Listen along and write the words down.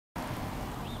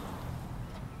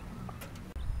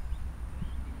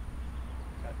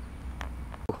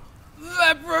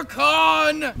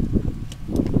Leprechaun!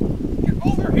 Get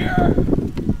over here!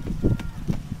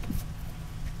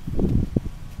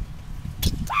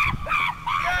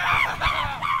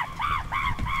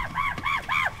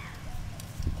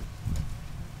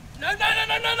 No, no, no,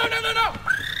 no, no, no, no, no, no!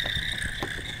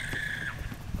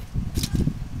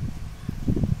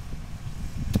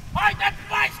 Alright, that's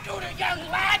my scooter, young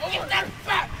lad! Give that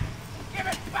back! Give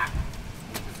it back!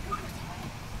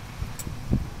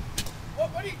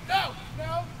 What are you... No!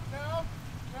 No! No!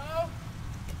 No!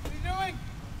 What are you doing?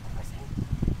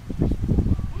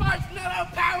 Marshmallow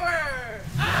power!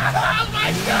 Oh my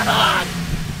god!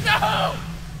 No!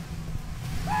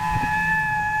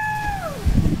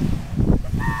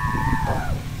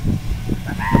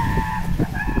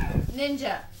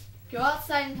 Ninja, go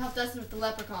outside and help Dustin with the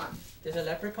leprechaun. There's a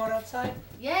leprechaun outside?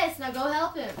 Yes, now go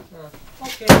help him.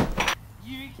 Okay.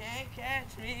 You can't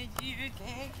catch me, you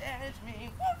can't catch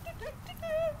me.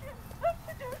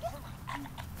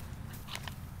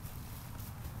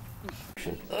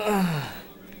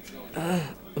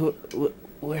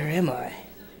 Where am I?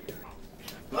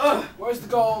 Where's the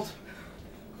gold?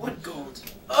 What gold?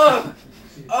 Oh,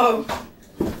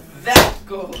 that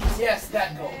gold. Yes,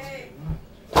 that gold.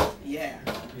 Yeah.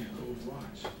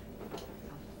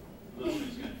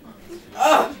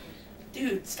 Oh,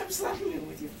 dude, stop slapping me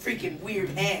with your freaking weird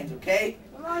hands, okay?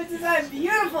 Oh, this is a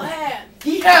beautiful hand.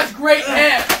 He has great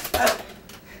hands.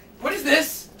 What is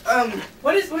this?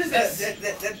 What is this?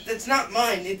 That's not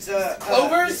mine. It's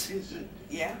Clovers?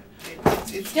 Yeah.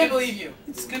 It's Can't believe you.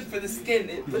 It's good for the skin.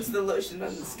 It puts the lotion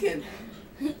on the skin.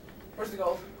 Where's the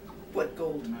gold? What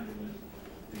gold?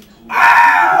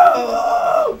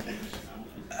 Ow!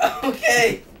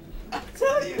 Okay. I'll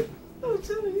tell you.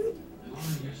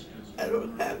 I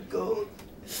don't have gold.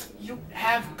 You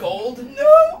have gold?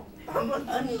 No! I'm an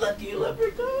unlucky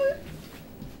leprechaun.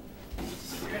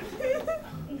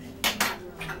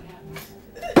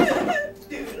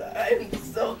 Dude, I'm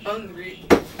so hungry.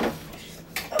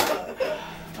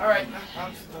 Alright,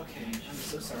 okay. I'm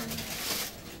so sorry.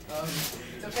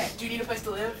 It's okay. Do you need a place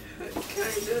to live? Kind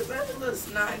of. I have a little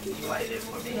snot. Can you light it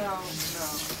for me? No.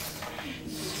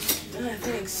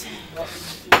 Thanks.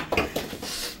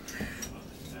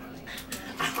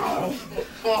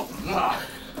 Oh,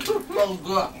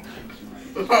 God.